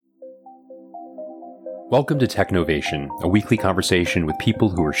Welcome to Technovation, a weekly conversation with people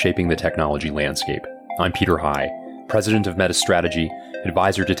who are shaping the technology landscape. I'm Peter High, president of Meta Strategy,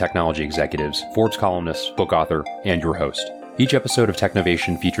 advisor to technology executives, Forbes columnist, book author, and your host. Each episode of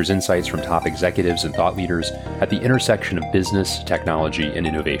Technovation features insights from top executives and thought leaders at the intersection of business, technology, and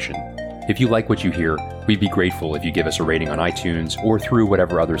innovation. If you like what you hear, we'd be grateful if you give us a rating on iTunes or through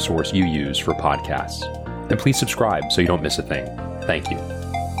whatever other source you use for podcasts. And please subscribe so you don't miss a thing. Thank you.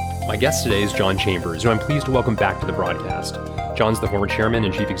 My guest today is John Chambers, who I'm pleased to welcome back to the broadcast. John's the former chairman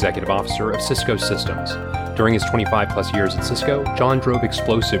and chief executive officer of Cisco Systems. During his 25 plus years at Cisco, John drove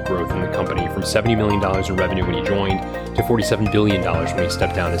explosive growth in the company from $70 million in revenue when he joined to $47 billion when he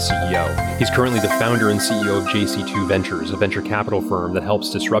stepped down as CEO. He's currently the founder and CEO of JC2 Ventures, a venture capital firm that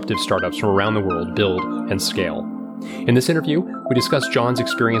helps disruptive startups from around the world build and scale. In this interview, we discuss John's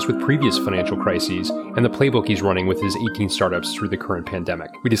experience with previous financial crises and the playbook he's running with his 18 startups through the current pandemic.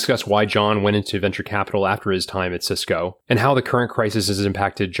 We discuss why John went into venture capital after his time at Cisco and how the current crisis has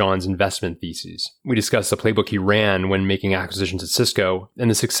impacted John's investment theses. We discuss the playbook he ran when making acquisitions at Cisco and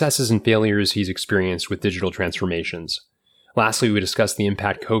the successes and failures he's experienced with digital transformations. Lastly, we discuss the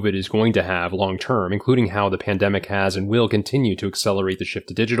impact COVID is going to have long-term, including how the pandemic has and will continue to accelerate the shift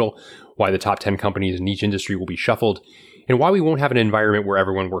to digital, why the top 10 companies in each industry will be shuffled, and why we won't have an environment where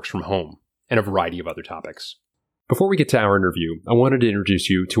everyone works from home, and a variety of other topics. Before we get to our interview, I wanted to introduce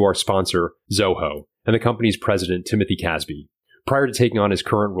you to our sponsor, Zoho, and the company's president, Timothy Casby. Prior to taking on his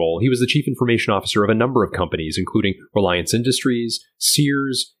current role, he was the chief information officer of a number of companies, including Reliance Industries,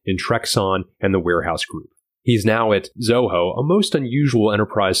 Sears, Intrexon, and the Warehouse Group. He's now at Zoho, a most unusual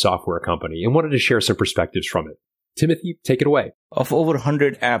enterprise software company, and wanted to share some perspectives from it. Timothy, take it away. Of over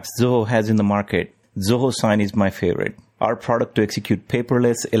 100 apps Zoho has in the market, Zoho Sign is my favorite. Our product to execute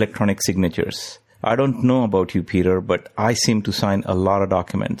paperless electronic signatures. I don't know about you, Peter, but I seem to sign a lot of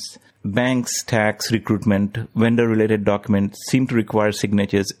documents. Banks, tax, recruitment, vendor-related documents seem to require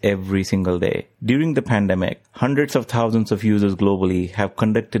signatures every single day. During the pandemic, hundreds of thousands of users globally have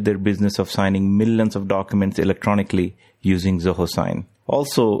conducted their business of signing millions of documents electronically using Zoho Sign.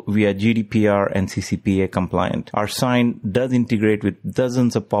 Also, we are GDPR and CCPA compliant. Our sign does integrate with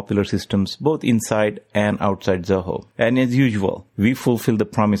dozens of popular systems both inside and outside Zoho. And as usual, we fulfill the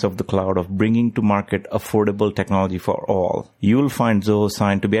promise of the cloud of bringing to market affordable technology for all. You will find Zoho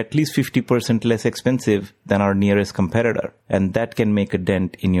Sign to be at least 50% less expensive than our nearest competitor, and that can make a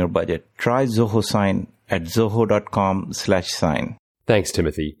dent in your budget. Try Zoho Sign at zoho.com/sign. Thanks,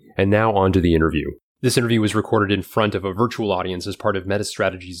 Timothy. And now on to the interview. This interview was recorded in front of a virtual audience as part of Meta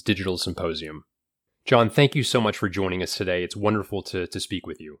Strategy's digital symposium. John, thank you so much for joining us today. It's wonderful to speak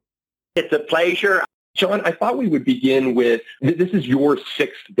with you. It's a pleasure. John, I thought we would begin with, this is your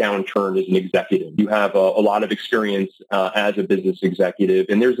sixth downturn as an executive. You have a lot of experience as a business executive,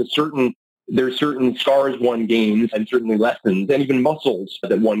 and there's certain scars one gains and certainly lessons and even muscles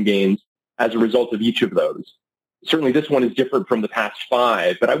that one gains as a result of each of those. Certainly this one is different from the past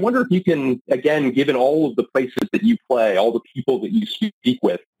five, but I wonder if you can, again, given all of the places that you play, all the people that you speak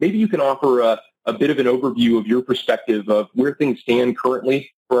with, maybe you can offer a bit of an overview of your perspective of where things stand currently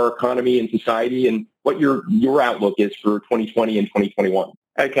for our economy and society and what your outlook is for 2020 and 2021.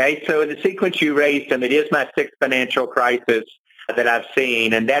 Okay, so in the sequence you raised them, it is my sixth financial crisis that I've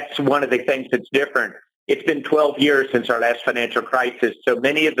seen, and that's one of the things that's different. It's been 12 years since our last financial crisis, so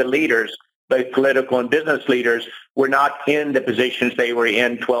many of the leaders, both political and business leaders, were not in the positions they were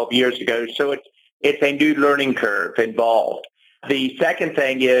in 12 years ago. So it's a new learning curve involved. The second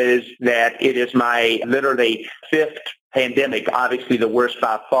thing is that it is my literally fifth pandemic, obviously the worst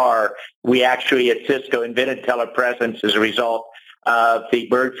by far. We actually at Cisco invented telepresence as a result of the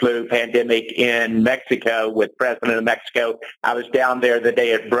bird flu pandemic in Mexico with President of Mexico. I was down there the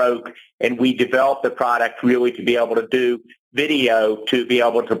day it broke, and we developed the product really to be able to do video, to be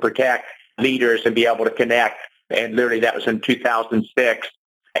able to protect leaders and be able to connect. And literally that was in 2006.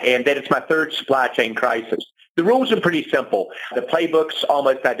 And then it's my third supply chain crisis. The rules are pretty simple. The playbook's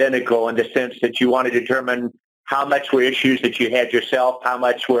almost identical in the sense that you want to determine how much were issues that you had yourself, how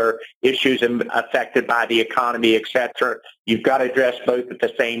much were issues affected by the economy, et cetera. You've got to address both at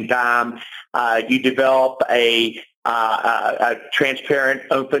the same time. You develop a transparent,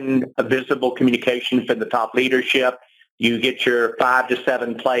 open, visible communication from the top leadership. You get your 5 to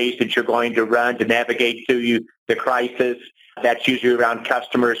 7 plays that you're going to run to navigate through the crisis. That's usually around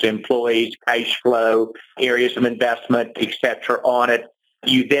customers, employees, cash flow, areas of investment, et cetera, on it.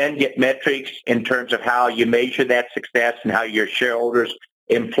 You then get metrics in terms of how you measure that success and how your shareholders,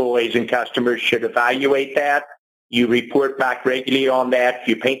 employees, and customers should evaluate that. You report back regularly on that.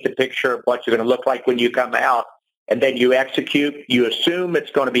 You paint the picture of what you're going to look like when you come out. and then you execute. You assume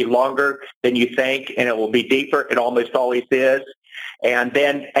it's going to be longer than you think, and it will be deeper. It almost always is. And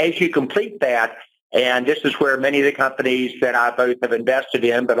then as you complete that, and this is where many of the companies that I both have invested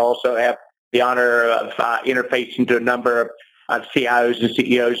in, but also have the honor of interfacing to a number of CIOs and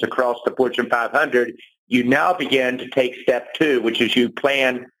CEOs across the Fortune 500, you now begin to take step 2, which is you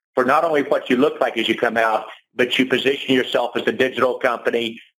plan for not only what you look like as you come out, but you position yourself as a digital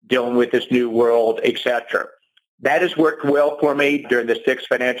company dealing with this new world, et cetera. That has worked well for me during the 6th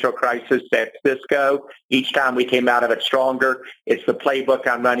financial crisis at Cisco. Each time we came out of it stronger. It's the playbook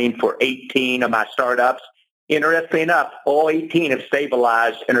I'm running for 18 of my startups. Interestingly enough, all 18 have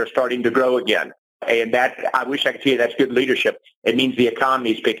stabilized and are starting to grow again. And that, I wish I could tell you that's good leadership. It means the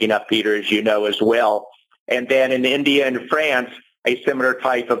economy is picking up, Peter, as you know, as well. And then in India and France, a similar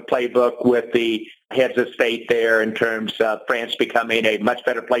type of playbook with the heads of state there in terms of France becoming a much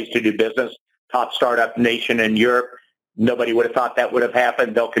better place to do business, top startup nation in Europe. Nobody would have thought that would have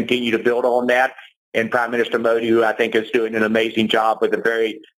happened. They'll continue to build on that. And Prime Minister Modi, who I think is doing an amazing job with a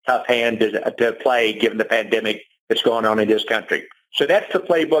very tough hand to play given the pandemic that's going on in this country. So that's the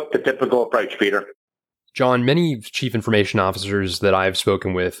playbook, the typical approach, Peter. John, many chief information officers that I've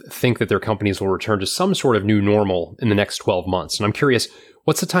spoken with think that their companies will return to some sort of new normal in the next 12 months. And I'm curious,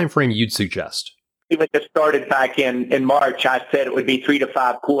 what's the time frame you'd suggest? When it started back in March, I said it would be 3 to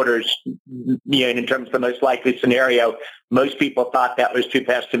 5 quarters, in terms of the most likely scenario. Most people thought that was too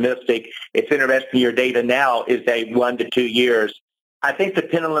pessimistic. It's interesting, your data now is a 1 to 2 years. I think the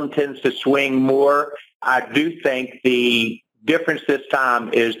pendulum tends to swing more. I do think the difference this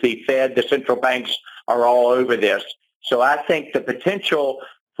time is the Fed, the central banks are all over this. So I think the potential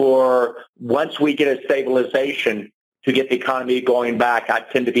for once we get a stabilization to get the economy going back, I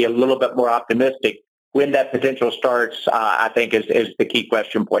tend to be a little bit more optimistic. When that potential starts, I think is the key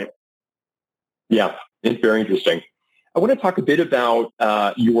question point. Yeah, it's very interesting. I want to talk a bit about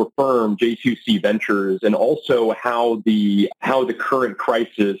your firm, J2C Ventures, and also how the current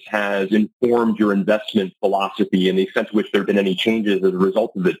crisis has informed your investment philosophy and the extent to which there have been any changes as a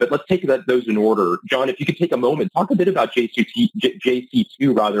result of it. But let's take those in order. John, if you could take a moment, talk a bit about JC2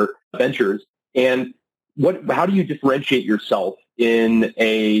 Ventures, and how do you differentiate yourself in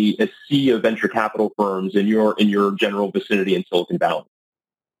a sea of venture capital firms in your general vicinity in Silicon Valley?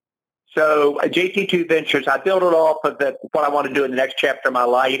 So JC2 Ventures, I built it off of what I want to do in the next chapter of my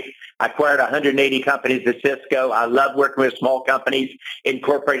life. I acquired 180 companies at Cisco. I love working with small companies,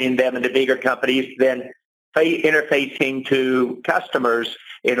 incorporating them into bigger companies, then interfacing to customers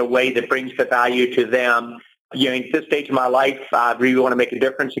in a way that brings the value to them. In this stage of my life, I really want to make a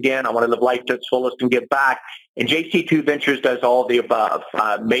difference again. I want to live life to its fullest and give back. And JC2 Ventures does all of the above.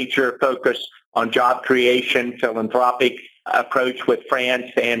 Major focus on job creation, philanthropic approach with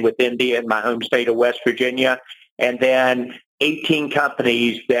France and with India in my home state of West Virginia. And then 18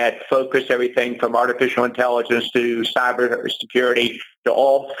 companies that focus everything from artificial intelligence to cyber security to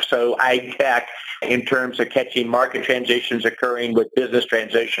also ag tech in terms of catching market transitions occurring with business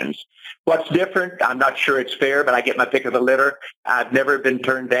transitions. What's different? I'm not sure it's fair, but I get my pick of the litter. I've never been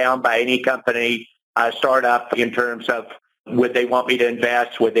turned down by any company, startup, in terms of would they want me to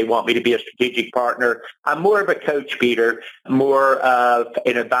invest? Would they want me to be a strategic partner? I'm more of a coach, Peter, more of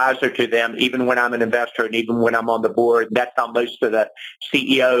an advisor to them, even when I'm an investor and even when I'm on the board. That's how most of the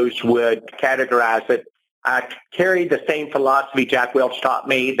CEOs would categorize it. I carry the same philosophy Jack Welch taught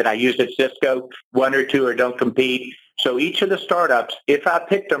me that I use at Cisco, 1 or 2 or don't compete. So each of the startups, if I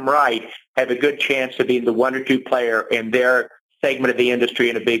pick them right, have a good chance of being the 1 or 2 player in their segment of the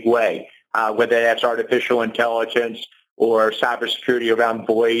industry in a big way, whether that's artificial intelligence or cybersecurity around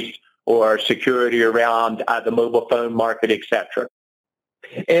voice or security around the mobile phone market, et cetera.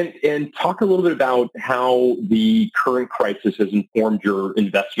 And talk a little bit about how the current crisis has informed your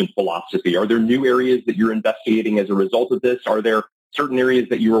investment philosophy. Are there new areas that you're investigating as a result of this? Are there certain areas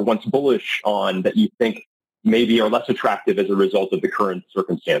that you were once bullish on that you think maybe are less attractive as a result of the current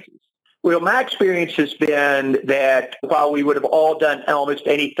circumstances? Well, my experience has been that while we would have all done almost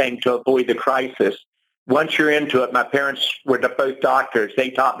anything to avoid the crisis, once you're into it, my parents were both doctors. They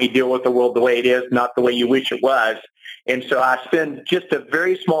taught me deal with the world the way it is, not the way you wish it was. And so I spend just a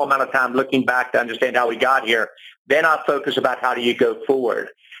very small amount of time looking back to understand how we got here. Then I focus about how do you go forward.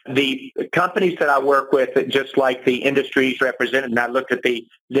 The companies that I work with, just like the industries represented, and I looked at the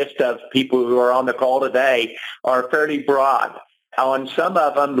list of people who are on the call today, are fairly broad. On some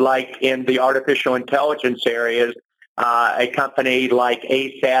of them, like in the artificial intelligence areas, a company like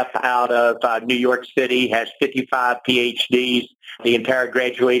ASAP out of New York City has 55 PhDs. The entire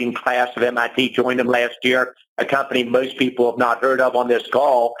graduating class of MIT joined them last year. a company most people have not heard of on this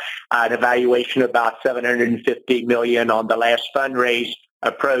call, an evaluation of about $750 million on the last fundraise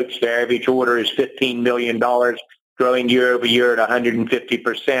approach. Their average order is $15 million, growing year over year at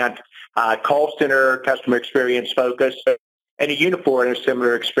 150%. Call center, customer experience focus, and a Unifor in a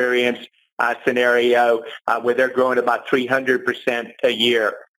similar experience scenario where they're growing about 300% a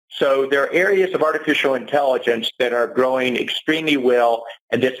year. So there are areas of artificial intelligence that are growing extremely well,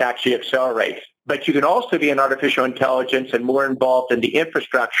 and this actually accelerates. But you can also be in artificial intelligence and more involved in the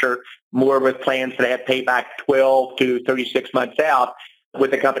infrastructure, more with plans that have payback 12 to 36 months out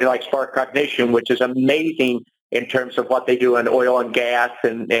with a company like Spark Cognition, which is amazing in terms of what they do in oil and gas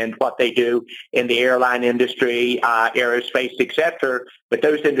and what they do in the airline industry, aerospace, et cetera. But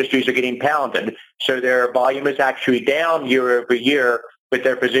those industries are getting pounded. So their volume is actually down year over year, but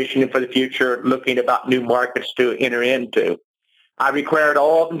they're positioning for the future, looking about new markets to enter into. I required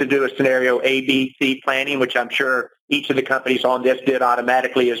all of them to do a scenario A, B, C planning, which I'm sure each of the companies on this did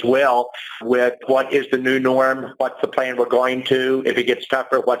automatically as well, with what is the new norm, what's the plan we're going to, if it gets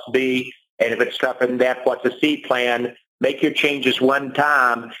tougher, what's B, and if it's tougher than that, what's the C plan. Make your changes one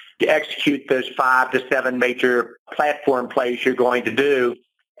time to execute those 5 to 7 major platform plays you're going to do,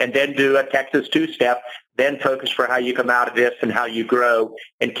 and then do a Texas two-step, then focus for how you come out of this and how you grow.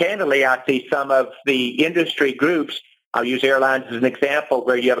 And candidly, I see some of the industry groups, I'll use airlines as an example,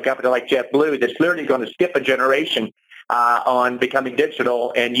 where you have a company like JetBlue that's literally going to skip a generation on becoming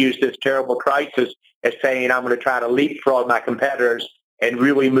digital and use this terrible crisis as saying, I'm going to try to leapfrog my competitors and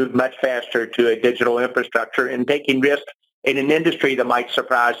really move much faster to a digital infrastructure and taking risks in an industry that might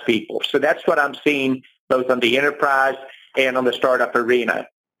surprise people. So that's what I'm seeing both on the enterprise and on the startup arena.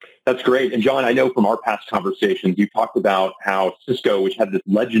 That's great. And John, I know from our past conversations, you talked about how Cisco, which had this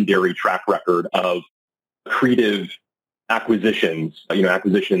legendary track record of creative acquisitions,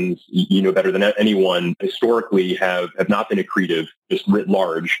 acquisitions, better than anyone, historically have not been accretive, just writ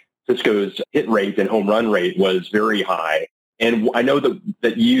large. Cisco's hit rate and home run rate was very high. And I know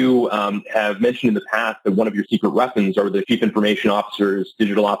that you have mentioned in the past that one of your secret weapons are the chief information officers,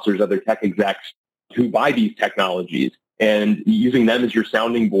 digital officers, other tech execs who buy these technologies and using them as your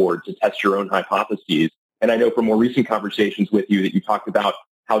sounding board to test your own hypotheses. And I know from more recent conversations with you that you talked about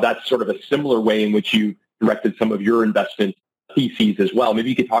how that's sort of a similar way in which you directed some of your investment theses as well.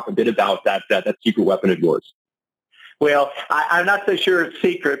 Maybe you could talk a bit about that secret weapon of yours. Well, I'm not so sure it's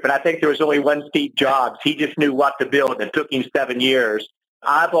secret, but I think there was only one Steve Jobs. He just knew what to build. It took him 7 years.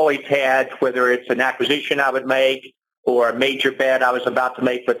 I've always had, whether it's an acquisition I would make or a major bet I was about to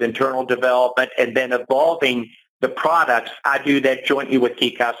make with internal development and then evolving the products, I do that jointly with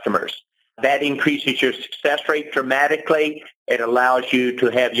key customers. That increases your success rate dramatically. It allows you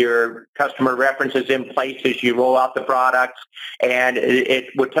to have your customer references in place as you roll out the products. And it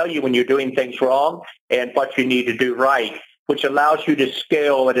will tell you when you're doing things wrong and what you need to do right, which allows you to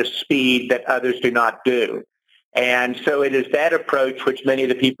scale at a speed that others do not do. And so it is that approach which many of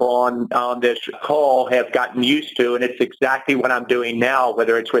the people on this call have gotten used to, and it's exactly what I'm doing now,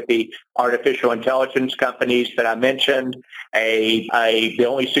 whether it's with the artificial intelligence companies that I mentioned, the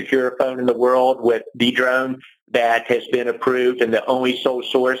only secure phone in the world with Dedrone that has been approved and the only sole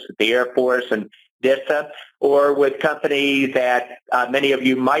source at the Air Force and DISA, or with companies that many of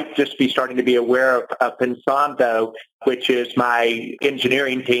you might just be starting to be aware of Pensando, which is my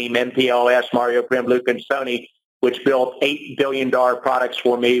engineering team, MPLS, Mario Prim, Luke, and Sony, which built $8 billion products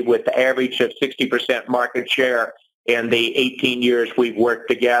for me with the average of 60% market share in the 18 years we've worked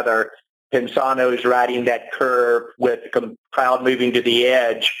together. Pensando is riding that curve with cloud moving to the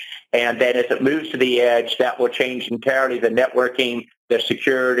edge. And then as it moves to the edge, that will change entirely the networking, the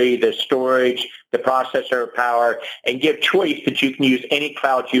security, the storage, the processor power, and give choice that you can use any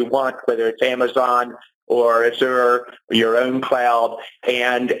cloud you want, whether it's Amazon or Azure, or your own cloud.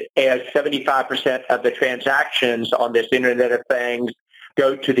 And as 75% of the transactions on this Internet of Things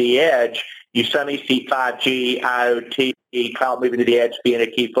go to the edge, you suddenly see 5G, IoT, cloud moving to the edge being a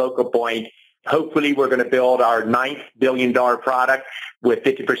key focal point. Hopefully, we're going to build our $9 billion product with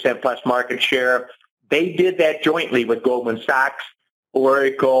 50% plus market share. They did that jointly with Goldman Sachs,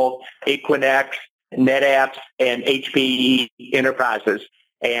 Oracle, Equinix, NetApps, and HPE Enterprises.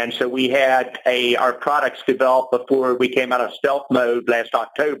 And so we had our products developed before we came out of stealth mode last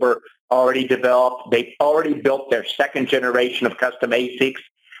October, already developed. They've already built their second generation of custom ASICs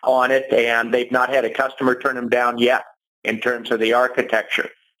on it, and they've not had a customer turn them down yet in terms of the architecture.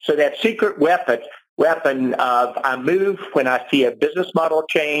 So that secret weapon of I move when I see a business model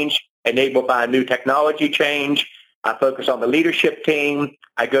change enabled by a new technology change. I focus on the leadership team.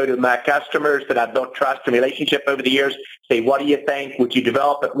 I go to my customers that I've built trust and relationship over the years, say, what do you think? Would you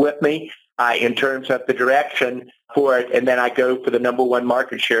develop it with me? in terms of the direction for it, and then I go for the number one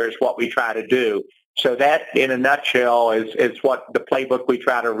market share is what we try to do. So that, in a nutshell, is what the playbook we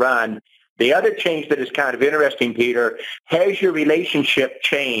try to run. The other change that is kind of interesting, Peter, has your relationship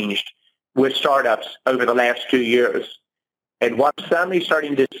changed with startups over the last 2 years? And what I'm suddenly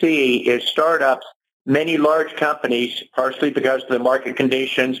starting to see is startups, many large companies, partially because of the market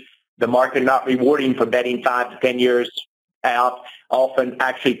conditions, the market not rewarding for betting 5 to 10 years out, often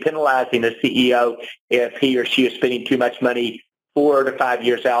actually penalizing a CEO if he or she is spending too much money 4 to 5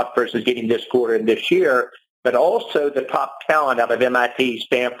 years out versus getting this quarter and this year, but also the top talent out of MIT,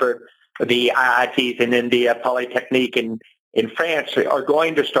 Stanford, the IITs in India, Polytechnique in France are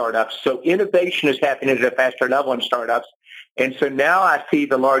going to startups. So innovation is happening at a faster level in startups. And so now I see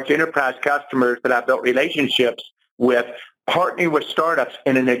the large enterprise customers that I've built relationships with partnering with startups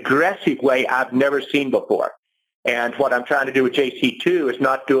in an aggressive way I've never seen before. And what I'm trying to do with JC2 is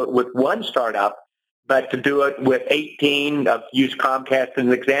not do it with one startup, but to do it with 18, use Comcast as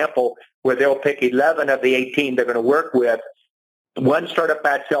an example, where they'll pick 11 of the 18 they're going to work with. One startup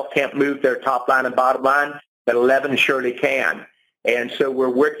by itself can't move their top line and bottom line, but 11 surely can. And so we're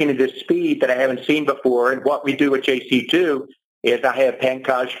working at a speed that I haven't seen before. And what we do with JC2 is I have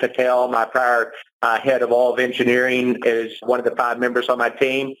Pankaj Patel, my prior head of all of engineering, is one of the 5 members on my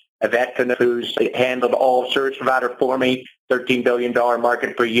team. Yvette, who's handled all service provider for me, $13 billion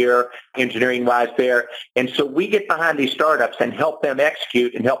market per year, engineering-wise there. And so we get behind these startups and help them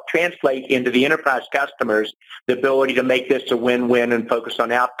execute and help translate into the enterprise customers the ability to make this a win-win and focus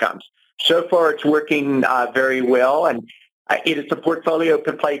on outcomes. So far, it's working very well. And it is a portfolio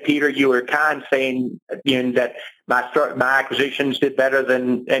play, Peter. You were kind saying that my acquisitions did better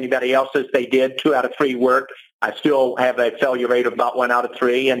than anybody else's. They did. 2 out of 3 work. I still have a failure rate of about 1 out of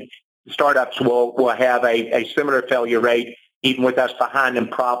 3, and startups will have a similar failure rate, even with us behind them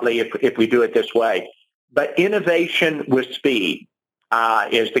probably if we do it this way. But innovation with speed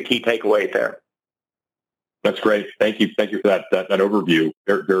is the key takeaway there. That's great. Thank you. Thank you for that overview.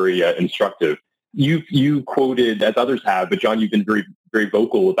 Very, very instructive. You quoted, as others have, but John, you've been very, very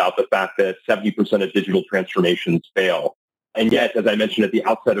vocal about the fact that 70% of digital transformations fail. And yet, as I mentioned at the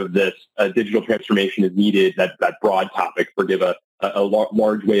outset of this, digital transformation is needed. That broad topic, forgive a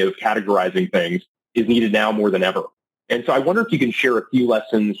large way of categorizing things, is needed now more than ever. And so I wonder if you can share a few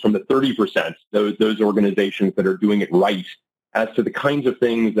lessons from the 30%, those organizations that are doing it right, as to the kinds of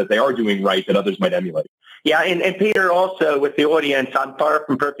things that they are doing right that others might emulate. Yeah, and Peter, also with the audience, I'm far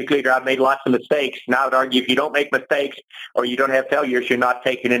from perfect leader. I've made lots of mistakes. And I would argue if you don't make mistakes or you don't have failures, you're not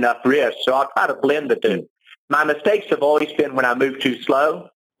taking enough risks. So I'll try to blend the two. My mistakes have always been when I moved too slow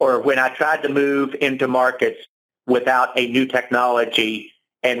or when I tried to move into markets without a new technology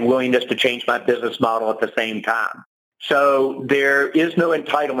and willingness to change my business model at the same time. So there is no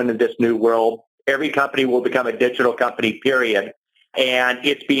entitlement in this new world. Every company will become a digital company, period. And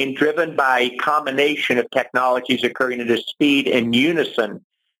it's being driven by a combination of technologies occurring at a speed and unison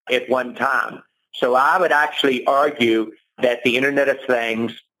at one time. So I would actually argue that the Internet of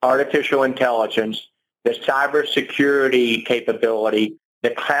Things, artificial intelligence, the cybersecurity capability, the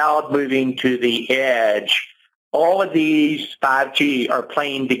cloud moving to the edge, all of these 5G are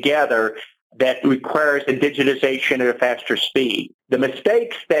playing together that requires a digitization at a faster speed. The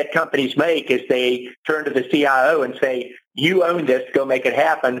mistakes that companies make is they turn to the CIO and say, you own this, go make it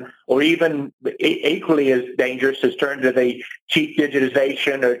happen, or even equally as dangerous is turn to the chief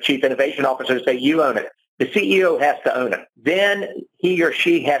digitization or chief innovation officer and say, you own it. The CEO has to own it. Then he or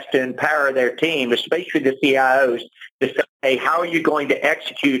she has to empower their team, especially the CIOs, to say, hey, how are you going to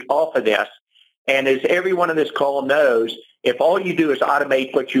execute off of this? And as everyone on this call knows, if all you do is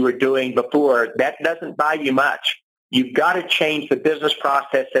automate what you were doing before, that doesn't buy you much. You've got to change the business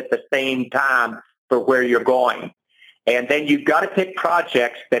process at the same time for where you're going. And then you've got to pick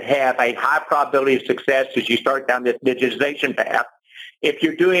projects that have a high probability of success as you start down this digitization path. If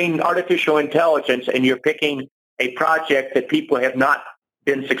you're doing artificial intelligence and you're picking a project that people have not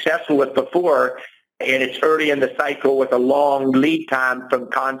been successful with before, and it's early in the cycle with a long lead time from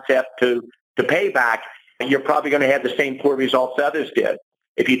concept to payback, you're probably going to have the same poor results others did.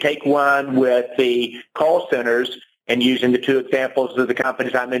 If you take one with the call centers and using the 2 examples of the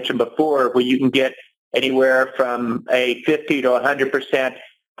companies I mentioned before, where you can get anywhere from a 50 to 100%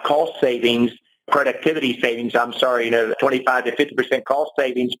 call savings, productivity savings, 25 to 50% call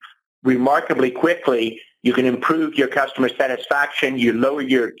savings remarkably quickly. You can improve your customer satisfaction. You lower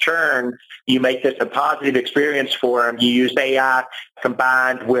your churn. You make this a positive experience for them. You use AI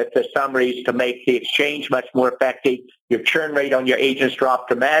combined with the summaries to make the exchange much more effective. Your churn rate on your agents drop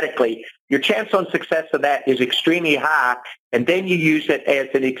dramatically. Your chance on success of that is extremely high. And then you use it as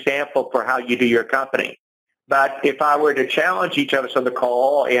an example for how you do your company. But if I were to challenge each of us on the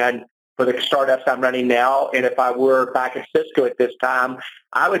call, and for the startups I'm running now, and if I were back at Cisco at this time,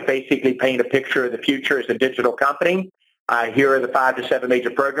 I would basically paint a picture of the future as a digital company. Here are the 5 to 7 major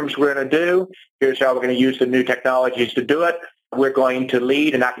programs we're going to do. Here's how we're going to use the new technologies to do it. We're going to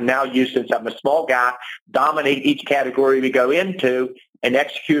lead, and I can now use, since I'm a small guy, dominate each category we go into and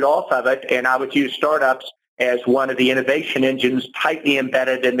execute off of it. And I would use startups as one of the innovation engines tightly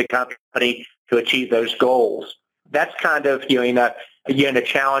embedded in the company to achieve those goals. That's kind of, in a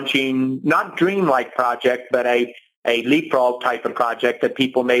challenging, not dreamlike project, but a leapfrog type of project that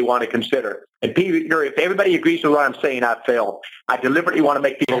people may want to consider. And Peter, if everybody agrees with what I'm saying, I've failed. I deliberately want to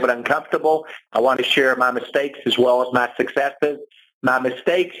make people uncomfortable. I want to share my mistakes as well as my successes. My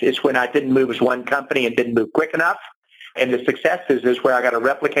mistakes is when I didn't move as one company and didn't move quick enough. And the successes is where I got a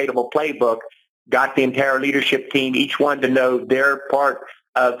replicatable playbook, got the entire leadership team, each one to know their part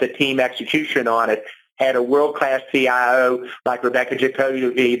of the team execution on it, had a world-class CIO like Rebecca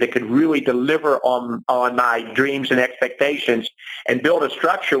Jacoby that could really deliver on my dreams and expectations and build a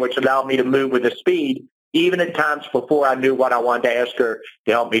structure which allowed me to move with the speed, even at times before I knew what I wanted to ask her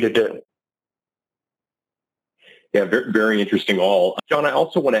to help me to do. Yeah, very, very interesting all. John, I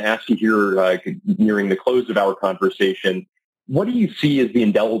also want to ask you here, nearing the close of our conversation, what do you see as the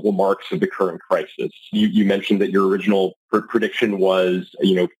indelible marks of the current crisis? You mentioned that your original prediction was,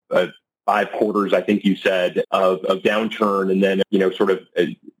 5 quarters, I think you said, of downturn, and then, sort of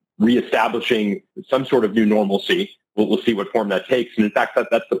reestablishing some sort of new normalcy. We'll see what form that takes. And in fact,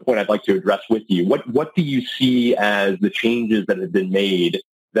 that's the point I'd like to address with you. What do you see as the changes that have been made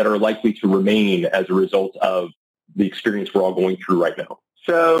that are likely to remain as a result of the experience we're all going through right now?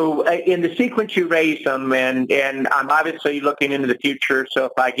 So in the sequence you raised them, and I'm obviously looking into the future, so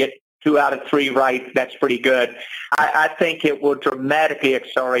if I get 2 out of 3 right, that's pretty good. I think it will dramatically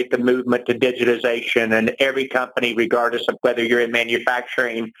accelerate the movement to digitization, and every company, regardless of whether you're in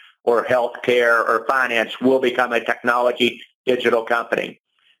manufacturing or healthcare or finance, will become a technology digital company.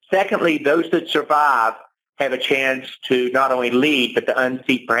 Secondly, those that survive have a chance to not only lead, but to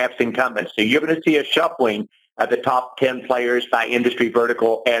unseat perhaps incumbents. So you're going to see a shuffling of the top 10 players by industry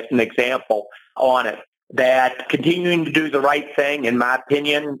vertical as an example on it. That continuing to do the right thing, in my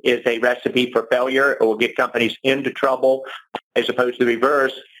opinion, is a recipe for failure. It will get companies into trouble as opposed to the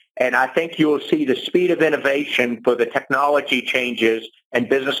reverse. And I think you will see the speed of innovation for the technology changes and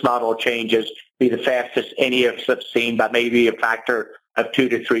business model changes be the fastest any of us have seen, by maybe a factor of 2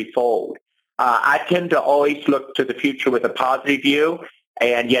 to 3-fold. I tend to always look to the future with a positive view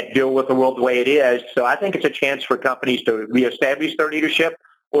and yet deal with the world the way it is. So I think it's a chance for companies to reestablish their leadership,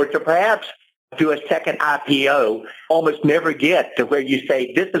 or to perhaps do a second IPO, almost never get to where you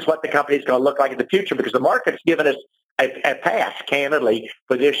say, this is what the company is going to look like in the future, because the market's given us a pass, candidly,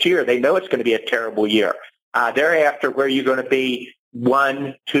 for this year. They know it's going to be a terrible year. Thereafter, where you're going to be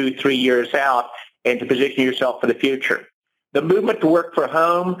 1, 2, 3 years out, and to position yourself for the future. The movement to work from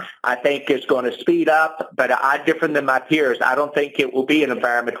home, I think, is going to speed up, but I, different than my peers, I don't think it will be an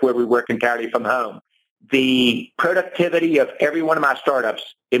environment where we work entirely from home. The productivity of every one of my startups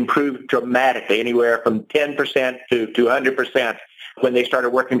improved dramatically, anywhere from 10% to 200% when they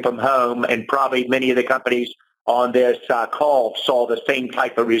started working from home, and probably many of the companies on this call saw the same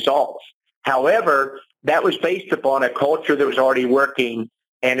type of results. However, that was based upon a culture that was already working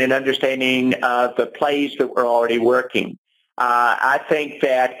and an understanding of the plays that were already working. I think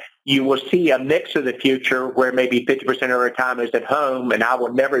that you will see a mix of the future where maybe 50% of our time is at home, and I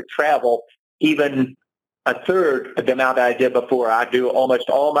will never travel even a third of the amount I did before. I do almost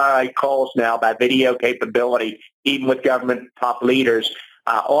all my calls now by video capability, even with government top leaders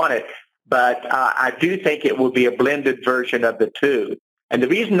on it. But I do think it will be a blended version of the two. And the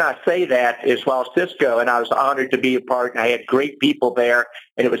reason I say that is while Cisco, and I was honored to be a part, and I had great people there,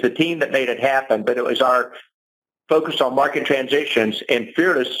 and it was the team that made it happen, but it was our focus on market transitions and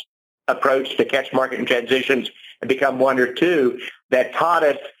fearless approach to catch market transitions and become one or two that taught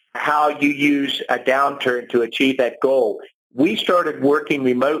us how you use a downturn to achieve that goal. We started working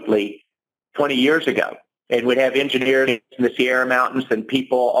remotely 20 years ago, and we'd have engineers in the Sierra Mountains and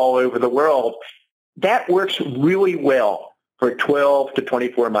people all over the world. That works really well for 12 to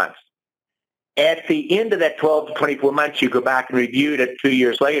 24 months. At the end of that 12 to 24 months, you go back and review it 2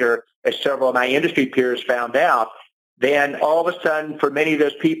 years later, as several of my industry peers found out, then all of a sudden, for many of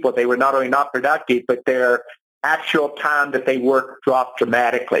those people, they were not only not productive, but their actual time that they worked dropped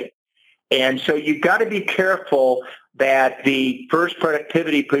dramatically. And so you've got to be careful that the first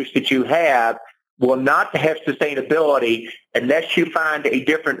productivity boost that you have will not have sustainability unless you find a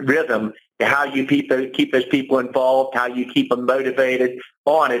different rhythm to how you keep those people involved, how you keep them motivated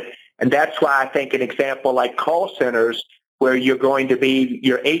on it. And that's why I think an example like call centers, where you're going to be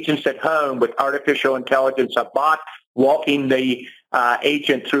your agents at home with artificial intelligence, a bot walking the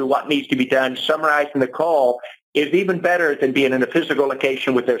agent through what needs to be done, summarizing the call, is even better than being in a physical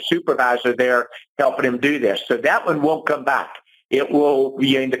location with their supervisor there helping them do this. So that one won't come back. It will,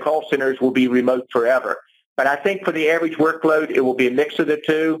 the call centers will be remote forever. But I think for the average workload, it will be a mix of the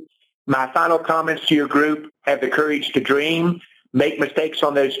two. My final comments to your group: have the courage to dream, make mistakes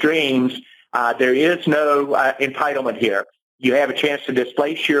on those dreams. There is no entitlement here. You have a chance to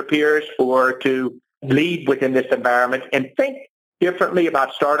displace your peers or to lead within this environment, and think differently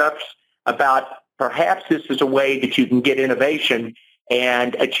about startups, about perhaps this is a way that you can get innovation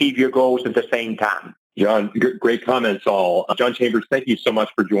and achieve your goals at the same time. John, great comments all. John Chambers, thank you so much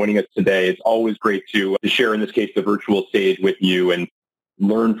for joining us today. It's always great to share, in this case, the virtual stage with you and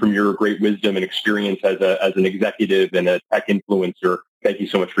learn from your great wisdom and experience as an executive and a tech influencer. Thank you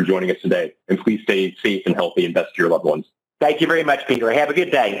so much for joining us today. And please stay safe and healthy and best to your loved ones. Thank you very much, Peter. Have a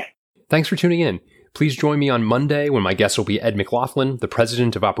good day. Thanks for tuning in. Please join me on Monday when my guest will be Ed McLaughlin, the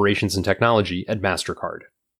President of Operations and Technology at MasterCard.